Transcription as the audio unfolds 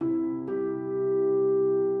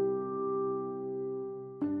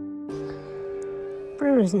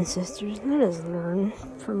Brothers and sisters, let us learn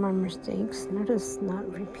from our mistakes. Let us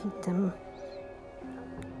not repeat them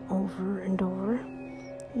over and over.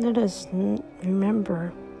 Let us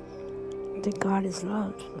remember that God is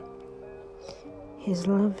love. His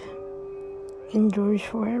love endures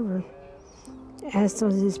forever, as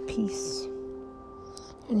does His peace,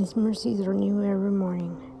 and His mercies are new every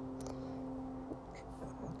morning.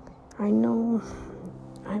 I know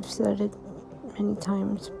I've said it many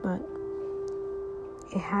times, but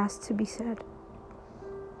it has to be said.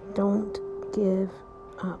 Don't give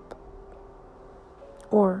up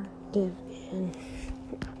or give in.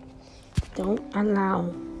 Don't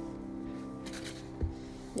allow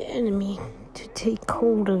the enemy to take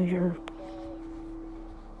hold of your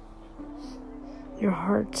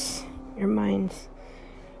hearts, your minds,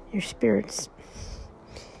 your spirits.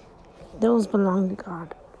 Those belong to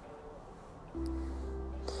God.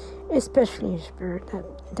 Especially your spirit,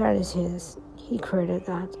 that is His. He created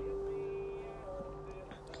that.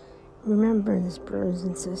 Remember this, brothers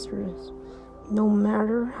and sisters. No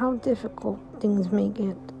matter how difficult things may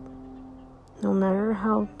get, no matter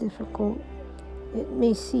how difficult it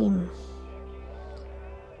may seem,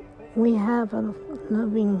 we have a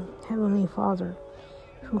loving Heavenly Father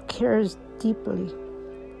who cares deeply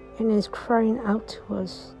and is crying out to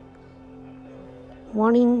us,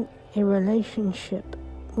 wanting a relationship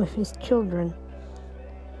with His children.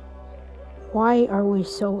 Why are we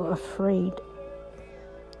so afraid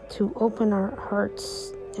to open our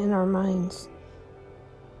hearts and our minds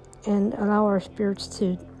and allow our spirits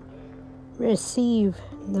to receive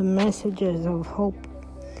the messages of hope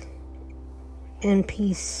and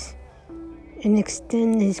peace and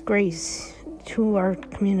extend His grace to our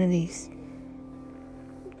communities?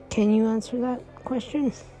 Can you answer that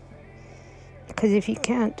question? Because if you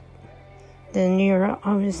can't, then you're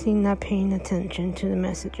obviously not paying attention to the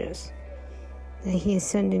messages that He is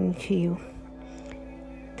sending to you.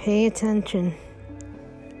 Pay attention,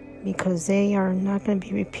 because they are not going to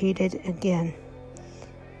be repeated again.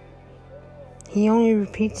 He only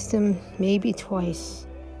repeats them maybe twice,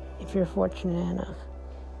 if you're fortunate enough.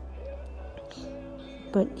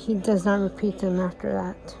 But He does not repeat them after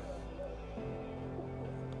that.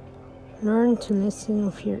 Learn to listen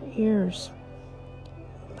with your ears,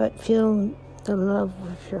 but feel the love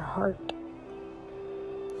with your heart.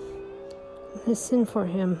 Listen for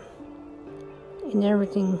Him in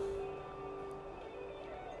everything.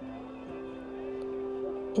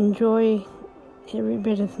 Enjoy every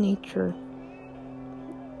bit of nature,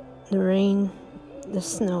 the rain, the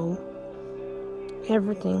snow,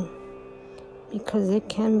 everything, because it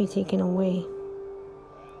can be taken away.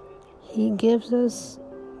 He gives us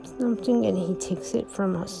something and He takes it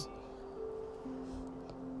from us.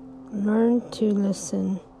 Learn to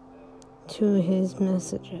listen to His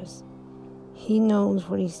messages. He knows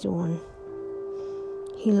what He's doing.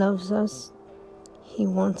 He loves us. He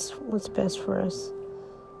wants what's best for us.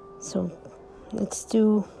 So let's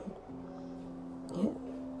do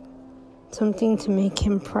something to make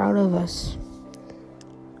Him proud of us.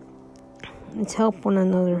 Let's help one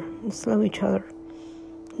another. Let's love each other.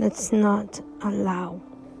 Let's not allow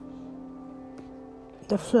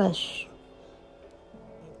the flesh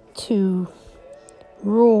to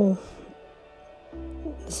rule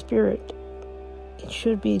the spirit. It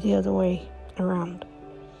should be the other way around.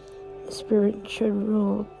 The spirit should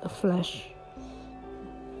rule the flesh.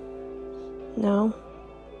 Now,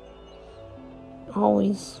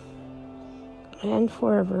 always, and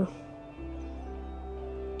forever.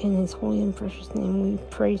 In His holy and precious name we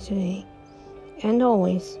pray today, and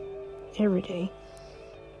always, every day.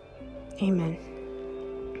 Amen.